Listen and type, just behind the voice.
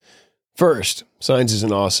First, Signs is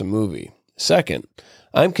an awesome movie. Second,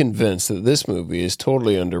 I'm convinced that this movie is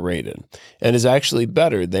totally underrated and is actually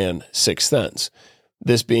better than Sixth Sense,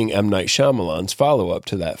 this being M. Night Shyamalan's follow-up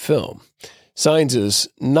to that film. Signs is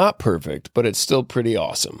not perfect, but it's still pretty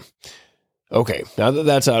awesome. Okay, now that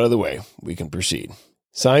that's out of the way, we can proceed.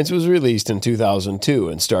 Signs was released in 2002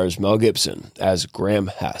 and stars Mel Gibson as Graham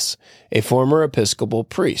Hess, a former Episcopal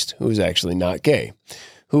priest who is actually not gay,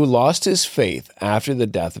 who lost his faith after the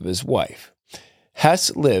death of his wife.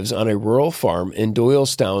 Hess lives on a rural farm in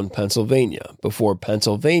Doylestown, Pennsylvania, before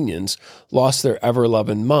Pennsylvanians lost their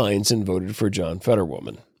ever-loving minds and voted for John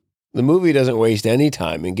Fetterwoman. The movie doesn't waste any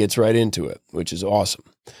time and gets right into it, which is awesome.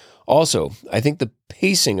 Also, I think the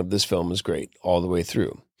pacing of this film is great all the way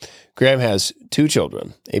through. Graham has 2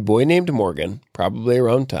 children, a boy named Morgan, probably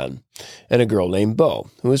around 10, and a girl named Bo,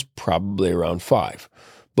 who is probably around 5.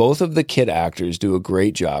 Both of the kid actors do a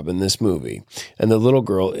great job in this movie, and the little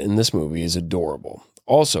girl in this movie is adorable.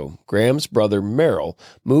 Also, Graham's brother Merrill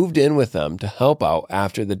moved in with them to help out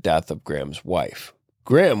after the death of Graham's wife.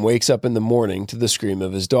 Graham wakes up in the morning to the scream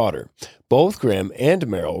of his daughter. Both Graham and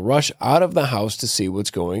Merrill rush out of the house to see what's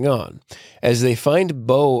going on. As they find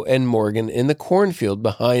Bo and Morgan in the cornfield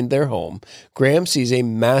behind their home, Graham sees a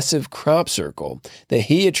massive crop circle that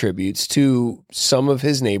he attributes to some of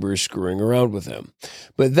his neighbors screwing around with him.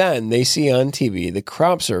 But then they see on TV the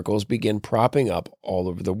crop circles begin propping up all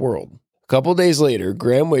over the world. A couple days later,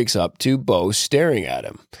 Graham wakes up to Bo staring at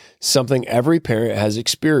him, something every parent has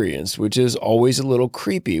experienced, which is always a little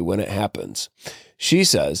creepy when it happens. She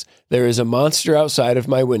says, "There is a monster outside of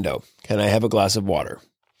my window. Can I have a glass of water?"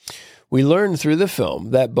 We learn through the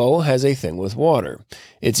film that Bo has a thing with water.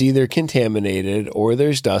 It's either contaminated or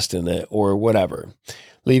there's dust in it or whatever,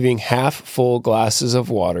 leaving half-full glasses of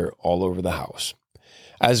water all over the house.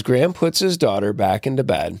 As Graham puts his daughter back into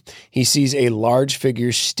bed, he sees a large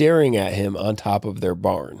figure staring at him on top of their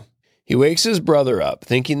barn. He wakes his brother up,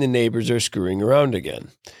 thinking the neighbors are screwing around again.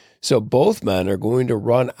 So both men are going to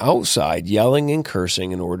run outside, yelling and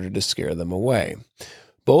cursing in order to scare them away.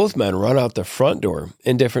 Both men run out the front door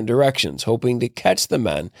in different directions, hoping to catch the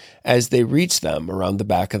men as they reach them around the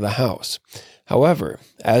back of the house. However,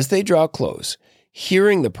 as they draw close,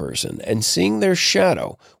 hearing the person and seeing their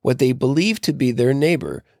shadow, what they believe to be their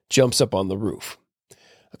neighbor, jumps up on the roof.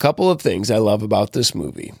 A couple of things I love about this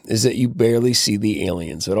movie is that you barely see the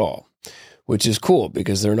aliens at all, which is cool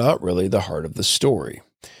because they're not really the heart of the story.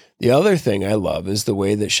 The other thing I love is the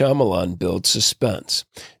way that Shyamalan builds suspense.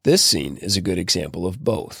 This scene is a good example of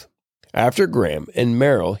both. After Graham and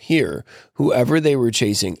Merrill hear whoever they were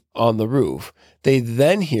chasing on the roof, they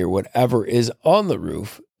then hear whatever is on the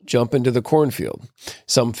roof jump into the cornfield,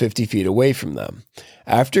 some 50 feet away from them.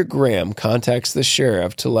 After Graham contacts the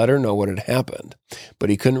sheriff to let her know what had happened, but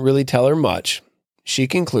he couldn't really tell her much, she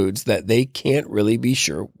concludes that they can't really be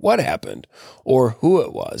sure what happened or who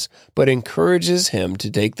it was, but encourages him to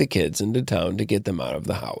take the kids into town to get them out of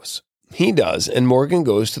the house. He does, and Morgan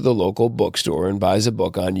goes to the local bookstore and buys a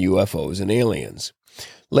book on UFOs and aliens.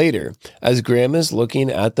 Later, as Graham is looking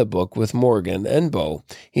at the book with Morgan and Bo,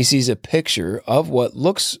 he sees a picture of what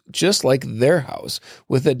looks just like their house,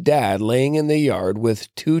 with a dad laying in the yard with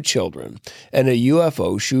 2 children, and a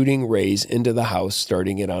UFO shooting rays into the house,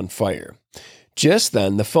 starting it on fire. Just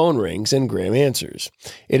then, the phone rings and Graham answers.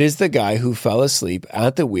 It is the guy who fell asleep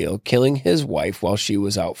at the wheel, killing his wife while she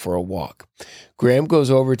was out for a walk. Graham goes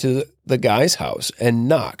over to the guy's house and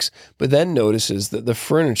knocks, but then notices that the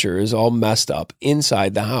furniture is all messed up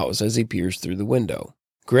inside the house as he peers through the window.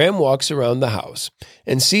 Graham walks around the house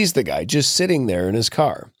and sees the guy just sitting there in his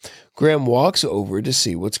car. Graham walks over to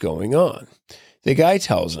see what's going on. The guy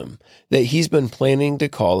tells him that he's been planning to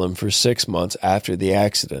call him for 6 months after the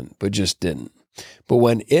accident, but just didn't. But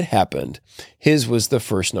when it happened, his was the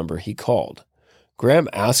first number he called. Graham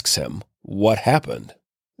asks him what happened.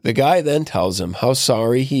 The guy then tells him how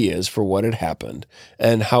sorry he is for what had happened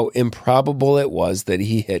and how improbable it was that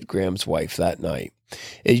he hit Graham's wife that night.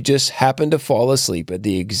 It just happened to fall asleep at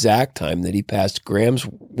the exact time that he passed Graham's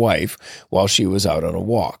wife while she was out on a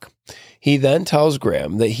walk. He then tells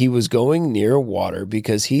Graham that he was going near water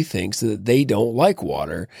because he thinks that they don't like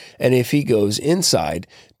water, and if he goes inside,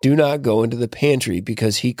 do not go into the pantry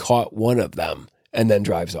because he caught one of them, and then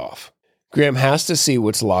drives off. Graham has to see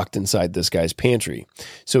what's locked inside this guy's pantry,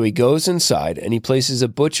 so he goes inside and he places a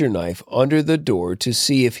butcher knife under the door to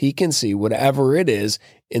see if he can see whatever it is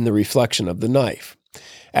in the reflection of the knife.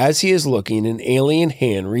 As he is looking, an alien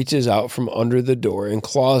hand reaches out from under the door and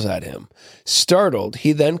claws at him. Startled,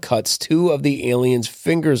 he then cuts 2 of the alien's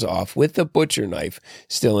fingers off with the butcher knife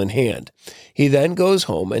still in hand. He then goes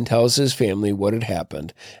home and tells his family what had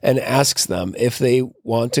happened and asks them if they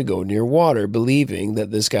want to go near water, believing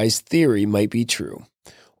that this guy's theory might be true.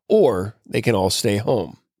 Or they can all stay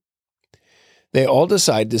home. They all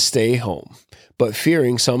decide to stay home, but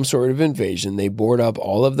fearing some sort of invasion, they board up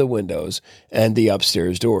all of the windows and the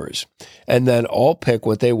upstairs doors, and then all pick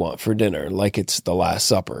what they want for dinner, like it's the Last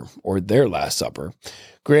Supper, or their Last Supper.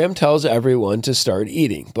 Graham tells everyone to start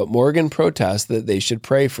eating, but Morgan protests that they should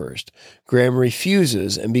pray first. Graham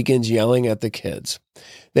refuses and begins yelling at the kids.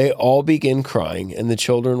 They all begin crying, and the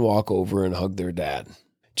children walk over and hug their dad.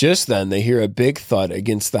 Just then, they hear a big thud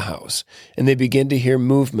against the house, and they begin to hear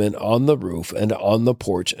movement on the roof and on the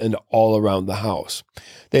porch and all around the house.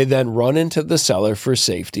 They then run into the cellar for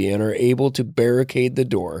safety and are able to barricade the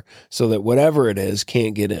door so that whatever it is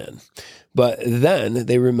can't get in. But then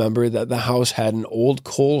they remember that the house had an old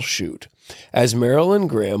coal chute. As Meryl and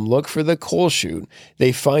Graham look for the coal chute,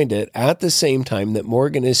 they find it at the same time that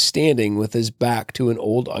Morgan is standing with his back to an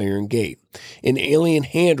old iron gate. An alien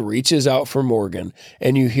hand reaches out for Morgan,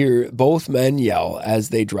 and you hear both men yell as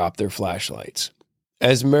they drop their flashlights.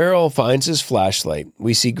 As Meryl finds his flashlight,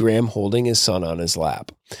 we see Graham holding his son on his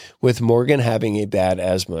lap, with Morgan having a bad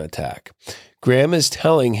asthma attack. Graham is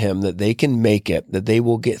telling him that they can make it, that they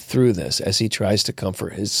will get through this as he tries to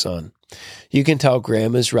comfort his son. You can tell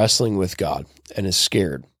Graham is wrestling with God and is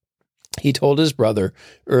scared. He told his brother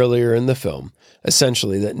earlier in the film,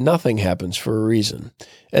 essentially, that nothing happens for a reason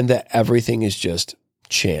and that everything is just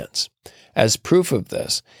chance. As proof of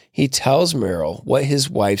this, he tells Meryl what his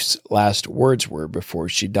wife's last words were before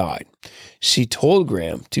she died. She told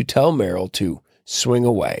Graham to tell Meryl to swing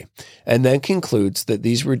away, and then concludes that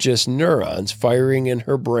these were just neurons firing in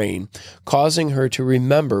her brain, causing her to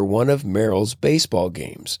remember one of Meryl's baseball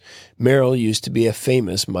games. Meryl used to be a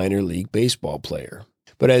famous minor league baseball player.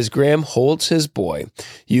 But as Graham holds his boy,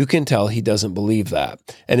 you can tell he doesn't believe that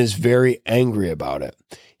and is very angry about it.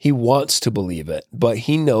 He wants to believe it, but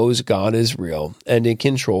he knows God is real and in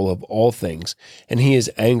control of all things, and he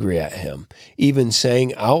is angry at him, even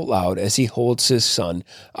saying out loud as he holds his son,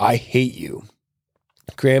 "I hate you."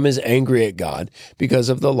 Graham is angry at God because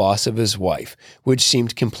of the loss of his wife, which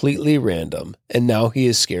seemed completely random, and now he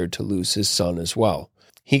is scared to lose his son as well.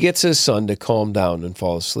 He gets his son to calm down and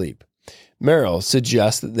fall asleep. Meryl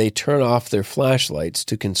suggests that they turn off their flashlights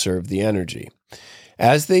to conserve the energy.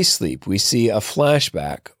 As they sleep, we see a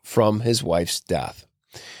flashback from his wife's death.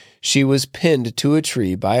 She was pinned to a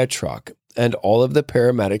tree by a truck, and all of the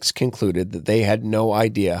paramedics concluded that they had no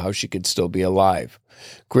idea how she could still be alive.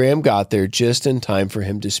 Graham got there just in time for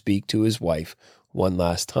him to speak to his wife one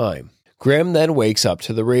last time. Graham then wakes up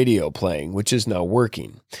to the radio playing, which is now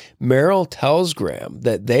working. Meryl tells Graham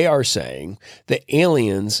that they are saying the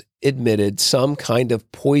aliens emitted some kind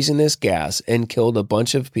of poisonous gas and killed a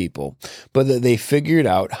bunch of people, but that they figured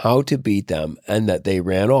out how to beat them and that they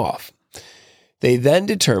ran off. They then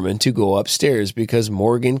determine to go upstairs because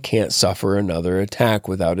Morgan can't suffer another attack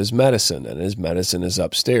without his medicine, and his medicine is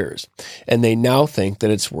upstairs. And they now think that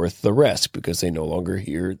it's worth the risk because they no longer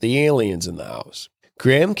hear the aliens in the house.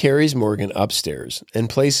 Graham carries Morgan upstairs and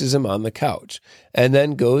places him on the couch, and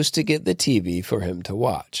then goes to get the TV for him to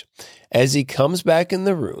watch. As he comes back in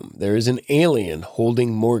the room, there is an alien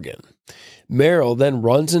holding Morgan. Meryl then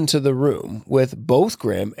runs into the room with both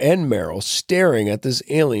Graham and Meryl staring at this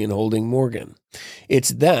alien holding Morgan. It's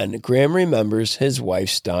then Graham remembers his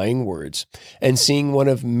wife's dying words, and seeing one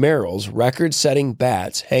of Meryl's record-setting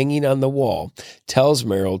bats hanging on the wall, tells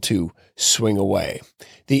Meryl to swing away.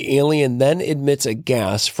 The alien then emits a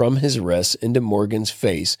gas from his wrist into Morgan's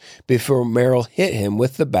face before Meryl hit him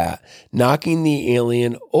with the bat, knocking the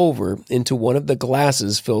alien over into one of the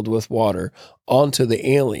glasses filled with water onto the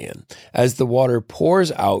alien. As the water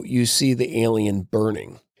pours out, you see the alien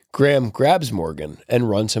burning. Graham grabs Morgan and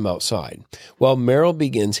runs him outside, while Meryl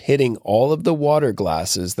begins hitting all of the water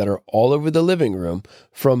glasses that are all over the living room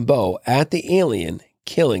from Bo at the alien,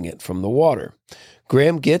 killing it from the water.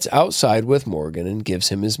 Graham gets outside with Morgan and gives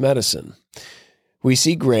him his medicine. We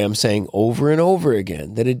see Graham saying over and over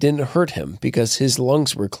again that it didn't hurt him because his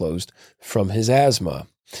lungs were closed from his asthma.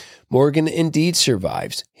 Morgan indeed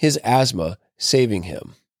survives, his asthma saving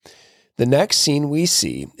him. The next scene we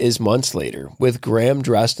see is months later, with Graham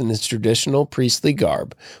dressed in his traditional priestly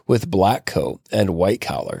garb with black coat and white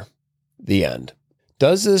collar. The end.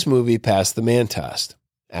 Does this movie pass the man test?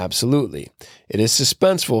 Absolutely. It is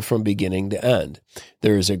suspenseful from beginning to end.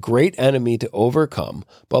 There is a great enemy to overcome,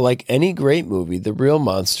 but like any great movie, the real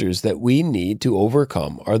monsters that we need to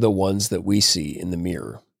overcome are the ones that we see in the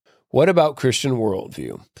mirror. What about Christian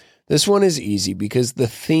worldview? This one is easy because the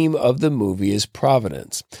theme of the movie is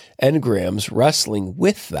providence, and Graham's wrestling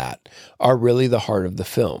with that are really the heart of the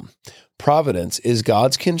film. Providence is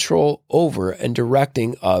God's control over and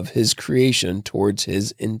directing of his creation towards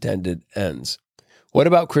his intended ends. What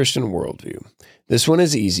about Christian worldview? This one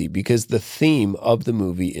is easy because the theme of the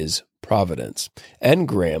movie is providence, and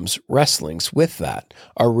Graham's wrestlings with that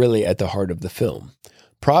are really at the heart of the film.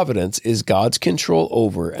 Providence is God's control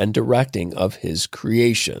over and directing of his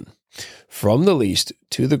creation. From the least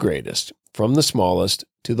to the greatest, from the smallest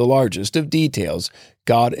to the largest of details,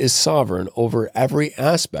 God is sovereign over every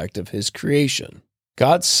aspect of his creation.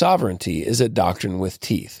 God's sovereignty is a doctrine with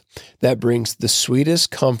teeth that brings the sweetest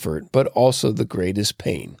comfort but also the greatest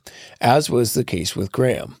pain, as was the case with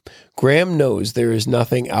Graham. Graham knows there is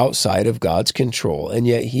nothing outside of God's control, and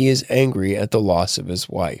yet he is angry at the loss of his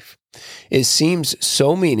wife. It seems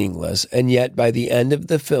so meaningless, and yet by the end of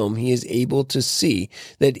the film he is able to see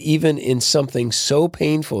that even in something so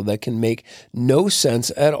painful that can make no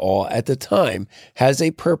sense at all at the time has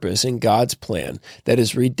a purpose in God's plan that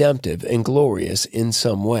is redemptive and glorious in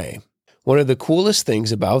some way. One of the coolest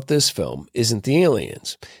things about this film isn't the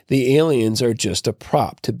aliens. The aliens are just a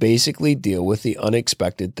prop to basically deal with the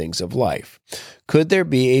unexpected things of life. Could there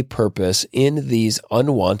be a purpose in these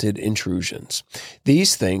unwanted intrusions,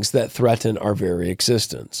 these things that threaten our very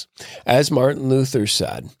existence? As Martin Luther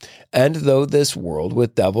said, "And though this world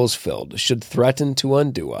with devils filled should threaten to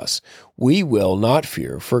undo us, we will not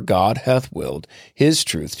fear, for God hath willed his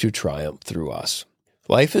truth to triumph through us."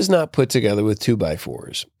 Life is not put together with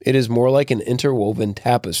 2x4s. It is more like an interwoven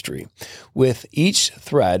tapestry, with each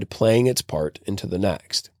thread playing its part into the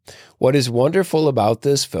next. What is wonderful about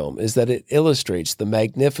this film is that it illustrates the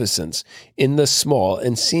magnificence in the small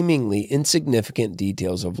and seemingly insignificant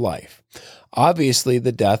details of life. Obviously,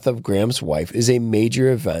 the death of Graham's wife is a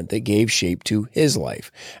major event that gave shape to his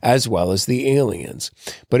life, as well as the aliens.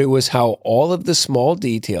 But it was how all of the small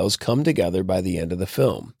details come together by the end of the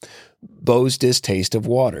film. Beau's distaste of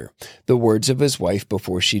water, the words of his wife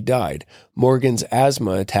before she died, Morgan's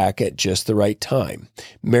asthma attack at just the right time,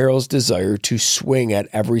 Meryl's desire to swing at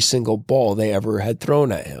every single ball they ever had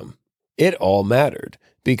thrown at him. It all mattered,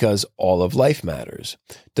 because all of life matters.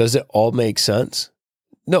 Does it all make sense?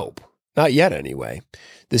 Nope. Not yet, anyway.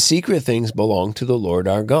 The secret things belong to the Lord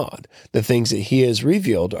our God. The things that he has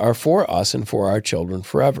revealed are for us and for our children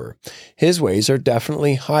forever. His ways are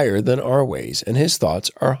definitely higher than our ways, and his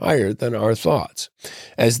thoughts are higher than our thoughts.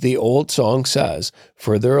 As the old song says,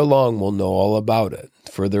 further along we'll know all about it.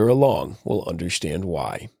 Further along we'll understand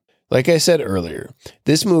why. Like I said earlier,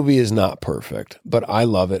 this movie is not perfect, but I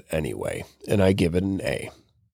love it anyway, and I give it an A.